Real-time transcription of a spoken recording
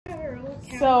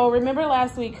So remember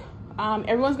last week,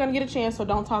 everyone's gonna get a chance, so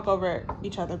don't talk over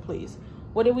each other, please.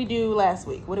 What did we do last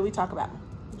week? What did we talk about?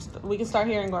 We can start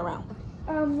here and go around.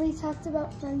 We talked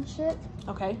about friendship.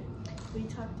 Okay. We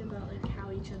talked about like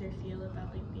how each other feel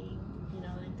about like being, you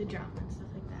know, like the drama and stuff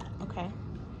like that. Okay.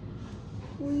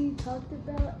 We talked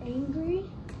about angry.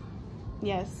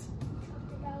 Yes. We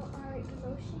talked about our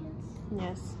emotions.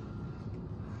 Yes.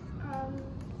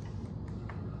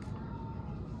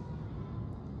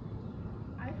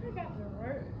 I forgot the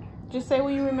word. Just say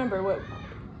what you remember.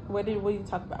 What did we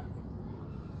talk about?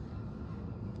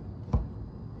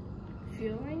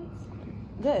 Feelings.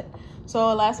 Good.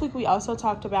 So last week we also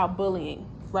talked about bullying,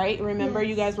 right? Remember,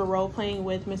 you guys were role playing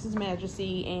with Mrs.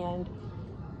 Majesty and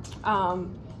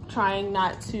trying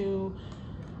not to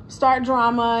start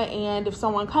drama, and if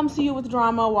someone comes to you with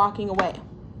drama, walking away.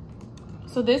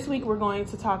 So this week we're going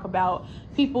to talk about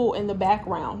people in the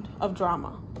background of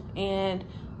drama, and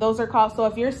those are called, so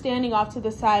if you're standing off to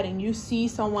the side and you see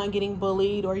someone getting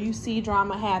bullied or you see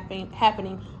drama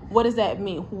happening, what does that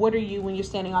mean? What are you when you're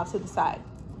standing off to the side?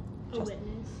 A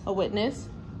witness. A witness.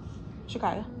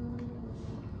 Shakaya.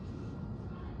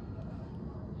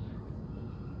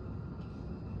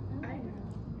 I know.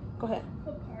 Go ahead.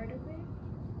 A part of it.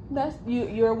 That's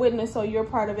you're a witness, so you're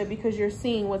part of it because you're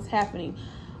seeing what's happening.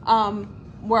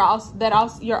 You're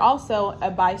also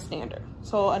a bystander.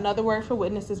 So another word for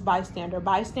witness is bystander.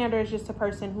 Bystander is just a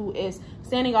person who is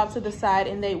standing off to the side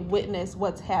and they witness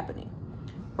what's happening,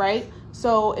 right?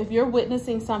 So if you're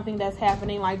witnessing something that's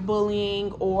happening like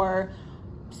bullying or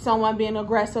someone being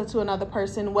aggressive to another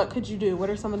person, what could you do? What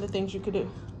are some of the things you could do?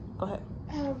 Go ahead.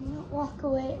 Walk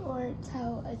away or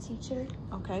tell a teacher.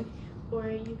 Okay.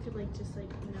 Or you could like just like,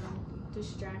 you know,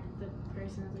 distract the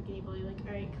person that's like getting bullied. Like,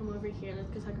 all right, come over here, let's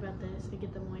go talk about this and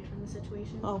get them away from the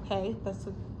situation. Okay, that's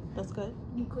good.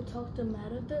 You could talk them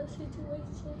out of the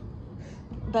situation.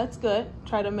 That's good.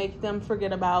 Try to make them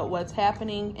forget about what's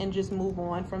happening and just move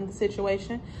on from the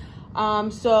situation.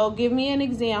 So give me an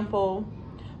example.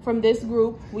 From this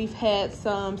group, we've had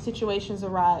some situations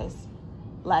arise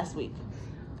last week,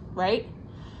 right?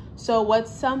 So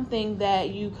what's something that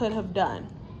you could have done?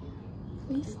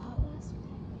 We fought last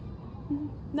week.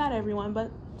 Not everyone,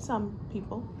 but some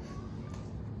people.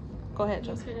 Go ahead,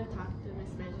 You Joseph. could have talked to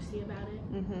Miss Majesty about it.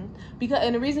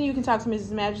 And the reason you can talk to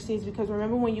Mrs. Majesty is because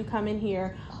remember when you come in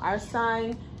here, our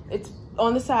sign, it's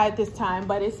on the side this time,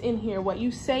 but it's in here. What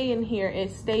you say in here,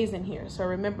 it stays in here. So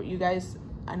remember, you guys,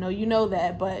 I know you know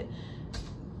that, but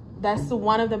that's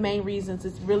one of the main reasons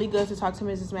it's really good to talk to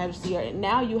Mrs. Majesty. And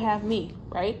now you have me,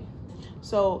 right?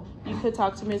 So you could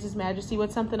talk to Mrs. Majesty.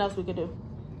 What's something else we could do?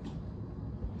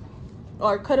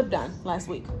 Or could have done last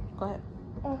week? Go ahead.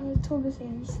 Told Miss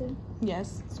Anderson.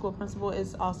 Yes, school principal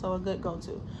is also a good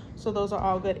go-to. So those are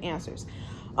all good answers.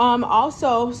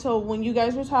 Also, so when you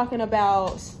guys were talking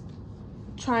about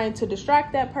trying to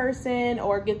distract that person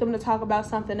or get them to talk about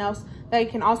something else, they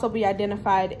can also be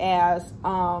identified as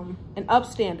an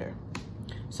upstander.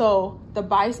 So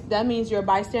that means you're a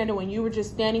bystander when you were just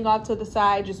standing off to the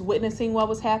side, just witnessing what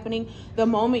was happening. The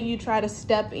moment you try to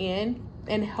step in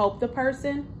and help the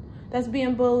person that's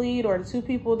being bullied or the two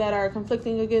people that are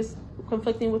conflicting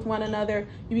with one another,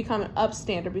 you become an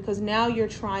upstander because now you're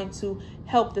trying to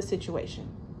help the situation.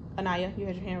 Anaya, you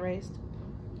had your hand raised.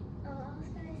 I was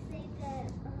gonna say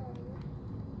that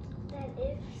that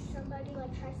if somebody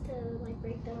like tries to like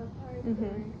break them apart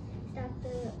or stop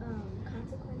the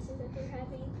consequences that they're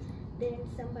having, then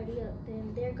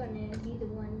then they're gonna be the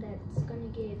one that's gonna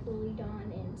get bullied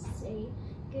on and say,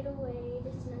 "Get away!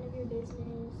 This is none of your business."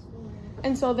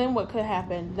 And so then what could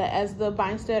happen? That as the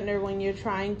bystander, when you're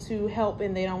trying to help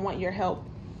and they don't want your help,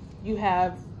 you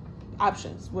have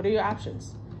options. What are your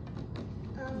options?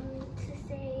 To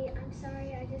say, "I'm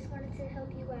sorry, I just wanted to help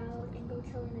you out," and go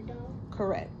tell an adult.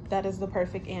 Correct. That is the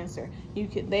perfect answer.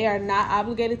 They are not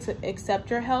obligated to accept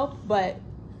your help, but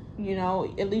you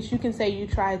know, at least you can say you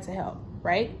tried to help,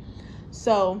 right?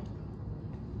 So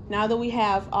now that we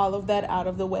have all of that out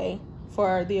of the way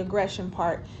for the aggression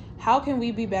part, how can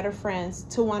we be better friends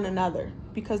to one another?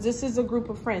 Because this is a group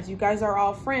of friends. You guys are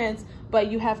all friends, but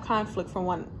you have conflict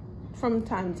from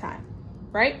time to time,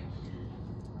 right?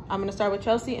 I'm gonna start with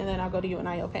Chelsea and then I'll go to you and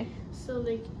I, okay? So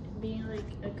like being like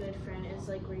a good friend is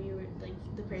like where you like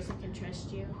the person can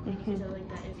trust you. And you can tell like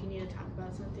that if you need to talk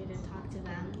about something, then talk to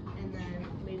them and then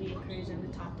maybe encourage them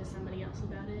to talk to somebody else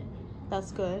about it.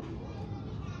 That's good.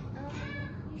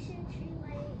 You should be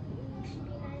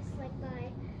nice, like by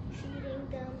treating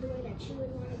them the way that you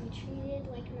would want to be treated,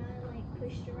 like not like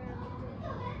pushed around or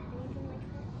anything like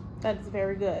that. That's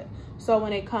very good. So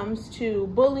when it comes to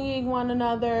bullying one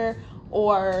another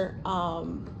or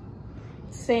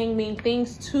saying mean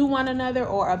things to one another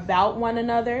or about one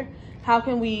another, how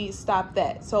can we stop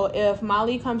that? So if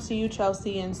Molly comes to you,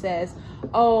 Chelsea, and says,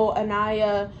 oh,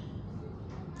 Anaya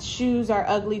shoes are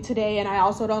ugly today and I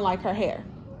also don't like her hair.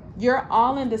 You're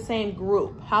all in the same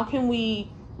group. How can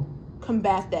we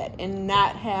combat that and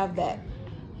not have that?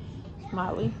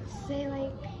 Molly? Say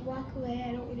like, walk away,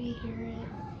 I don't want to hear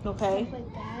it. Okay. Stuff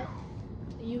like that.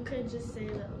 You could just say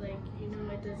that, like, you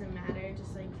know, it doesn't matter.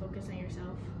 Just, like, focus on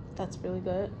yourself. That's really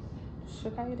good.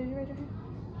 Shakaya, did you raise your hand?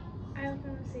 I was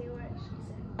going to say what she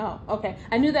said. Oh, okay.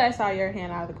 I knew that I saw your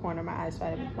hand out of the corner of my eye, so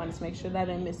I wanted to make sure that I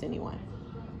didn't miss anyone.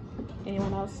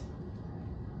 Anyone else?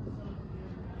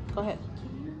 Go ahead.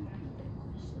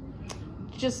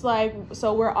 Just like,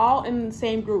 so we're all in the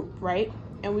same group, right?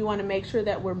 And we want to make sure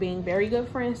that we're being very good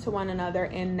friends to one another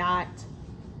and not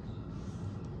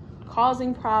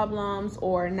causing problems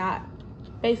or not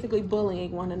basically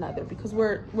bullying one another, because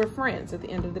we're friends at the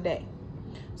end of the day.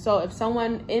 So if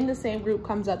someone in the same group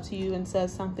comes up to you and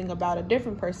says something about a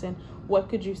different person, what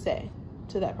could you say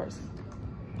to that person?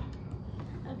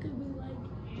 I could be like,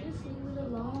 just leave it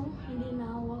alone, and then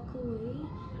I'll walk away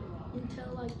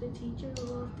until like the teacher,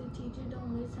 or if the teacher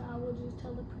don't listen, I will just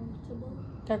tell the principal.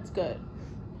 That's good.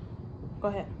 Go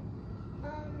ahead.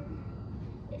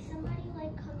 If somebody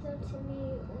like comes up to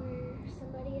me or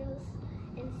somebody else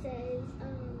and says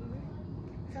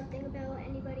something about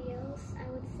anybody else, I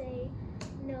would say,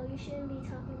 no, you shouldn't be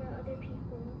talking about other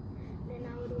people. Then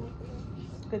I would walk away.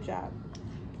 Good job.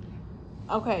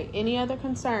 Okay, any other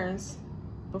concerns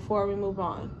before we move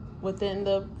on within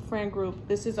the friend group?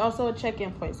 This is also a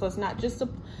check-in point, so it's not just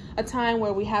a time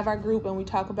where we have our group and we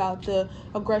talk about the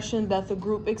aggression that the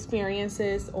group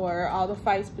experiences or all the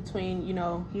fights between, you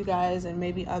know, you guys and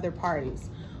maybe other parties.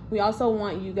 We also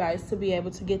want you guys to be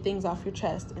able to get things off your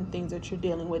chest and things that you're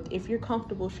dealing with if you're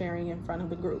comfortable sharing in front of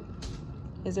the group.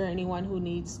 Is there anyone who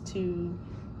needs to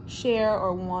share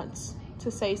or wants to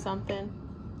say something?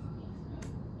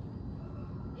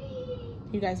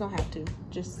 You guys don't have to.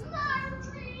 Just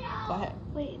go ahead.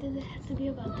 Wait, does it have to be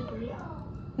about the group?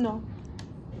 No.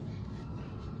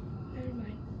 Never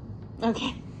mind.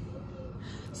 Okay.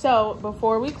 So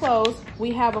before we close,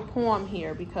 we have a poem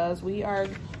here because we are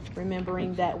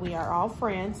remembering that we are all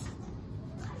friends.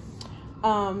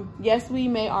 Yes, we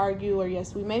may argue or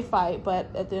yes, we may fight,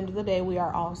 but at the end of the day, we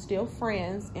are all still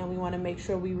friends and we want to make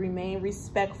sure we remain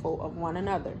respectful of one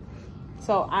another.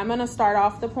 So I'm going to start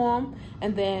off the poem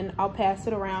and then I'll pass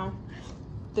it around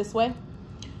this way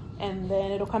and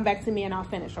then it'll come back to me and I'll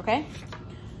finish, okay?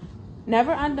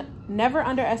 Never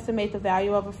underestimate the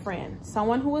value of a friend,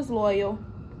 someone who is loyal,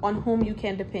 on whom you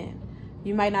can depend.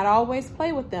 You might not always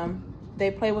play with them,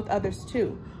 they play with others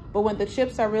too, but when the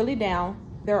chips are really down,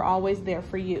 they're always there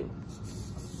for you.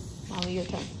 Molly, your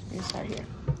turn. You start here.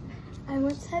 I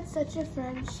once had such a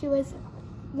friend. She was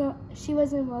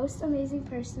the most amazing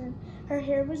person. Her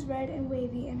hair was red and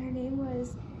wavy, and her name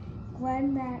was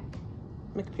Gwen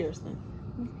McPherson.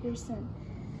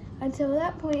 Until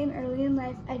that point early in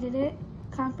life, I didn't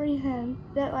comprehend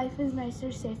that life is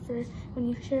nicer, safer when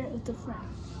you share it with a friend.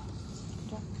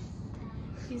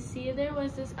 You see, there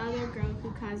was this other girl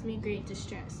who caused me great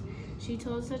distress. She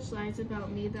told such lies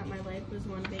about me that my life was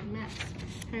one big mess.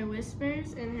 Her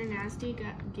whispers and her nasty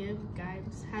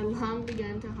gibes had long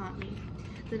begun to haunt me.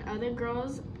 Then other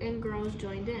girls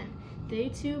joined in. They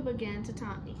too began to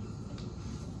taunt me.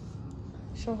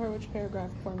 Show her which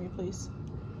paragraph for me, please.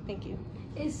 Thank you.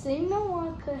 It seemed no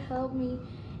one could help me,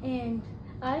 and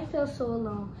I felt so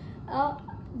alone.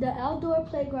 The outdoor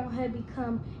playground had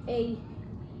become a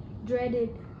dreaded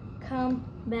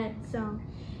combat zone.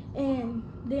 And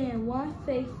then one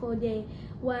fateful day,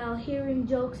 while hearing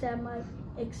jokes at my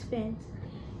expense,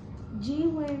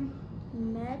 when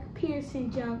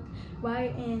McPherson jumped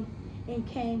right in and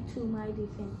came to my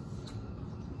defense.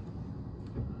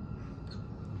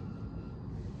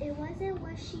 It wasn't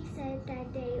what she said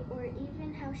that day or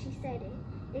even how she said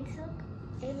it. It took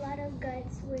a lot of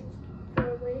guts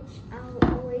for which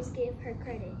I'll always give her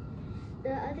credit.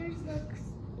 The others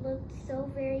looked so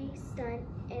very stunned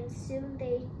and soon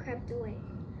they crept away.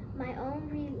 My own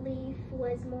relief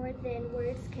was more than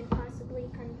words can possibly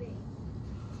convey.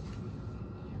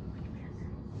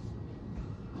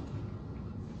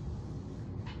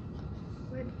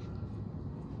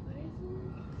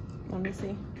 Let me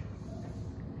see.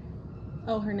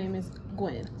 Oh, her name is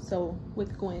Gwen. So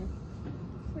with Gwen.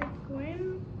 With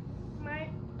Gwen, my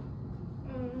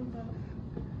own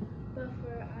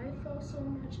buffer, I felt so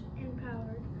much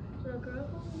empowered. The girl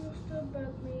who used to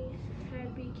bug me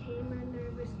had became a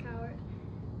nervous coward.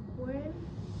 Gwen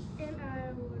and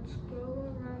I would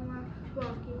stroll around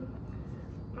walking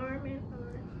arm in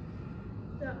arm.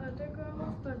 other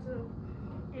girls, but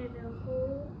in a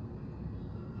hole,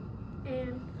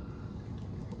 and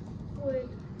would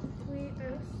flee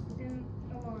us in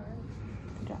alarm.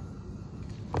 Good job.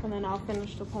 And then I'll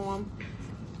finish the poem.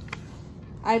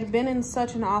 I'd been in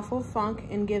such an awful funk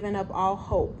and given up all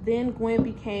hope. Then Gwen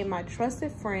became my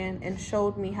trusted friend and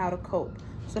showed me how to cope.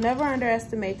 So never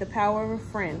underestimate the power of a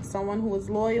friend, someone who is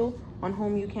loyal, on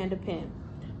whom you can depend.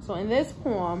 So in this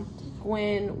poem,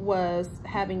 Gwen was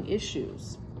having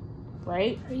issues,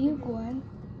 right? Are you Gwen?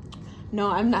 No,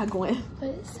 I'm not Gwen. But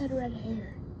it said red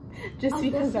hair. Just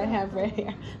because I have red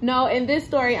hair. No, in this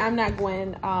story, I'm not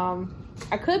Gwen.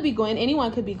 I could be Gwen.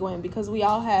 Anyone could be Gwen because we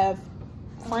all have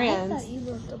friends. I thought you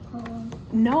wrote the poem.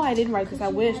 No, I didn't write this. I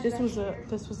wish this was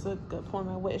a good poem.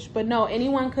 I wish, but no,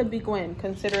 anyone could be Gwen.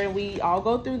 Considering we all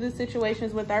go through the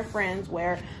situations with our friends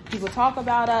where people talk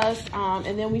about us,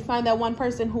 and then we find that one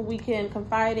person who we can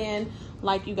confide in,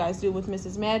 like you guys do with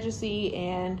Mrs. Majesty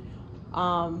and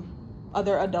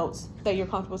other adults that you're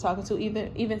comfortable talking to,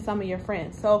 even some of your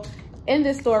friends. So in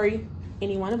this story,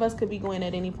 any one of us could be Gwen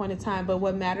at any point in time, but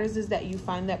what matters is that you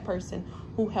find that person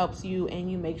who helps you and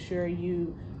you make sure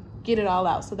you get it all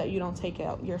out so that you don't take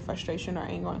out your frustration or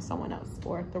anger on someone else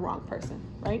or the wrong person,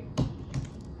 right?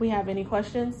 We have any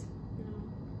questions?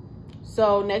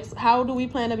 So next, how do we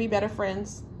plan to be better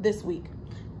friends this week?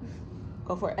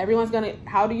 Go for it.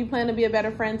 How do you plan to be a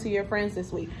better friend to your friends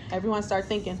this week? Everyone start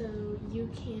thinking. So you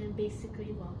can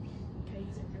basically, well, can I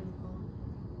use it for the poem?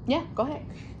 Yeah, go ahead.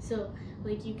 So,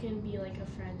 like, you can be like a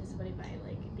friend to somebody by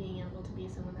like being able to be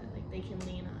someone that like they can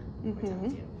lean on or talk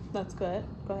to. That's good.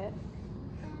 Go ahead.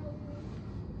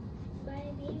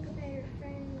 By being a better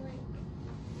friend, like,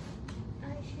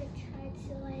 I should try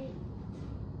to, like,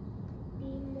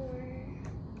 be more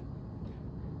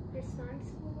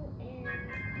responsible and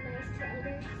nice to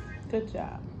others. Good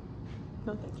job.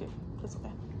 No, thank you. That's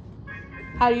okay.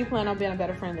 How do you plan on being a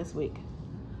better friend this week?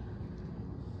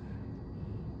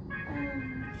 I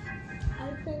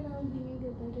plan on being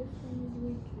a better friend this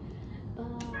week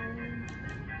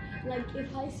by, like,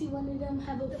 if I see one of them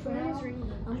have a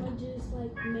frown, I'm gonna just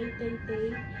like make their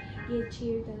day get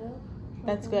cheered up.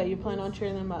 That's good. You plan on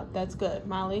cheering them up. That's good.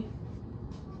 Molly?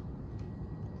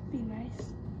 Be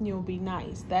nice. You'll be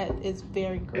nice. That is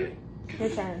very great. Your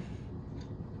turn.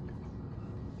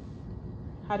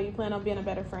 How do you plan on being a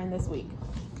better friend this week?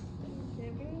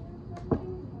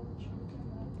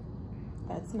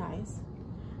 That's nice.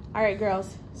 All right,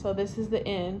 girls. So this is the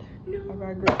end of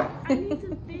our group. I need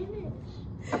to finish.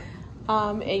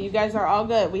 And you guys are all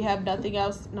good. We have nothing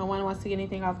else. No one wants to get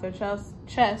anything off their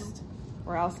chest.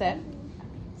 We're all set.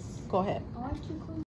 Go ahead.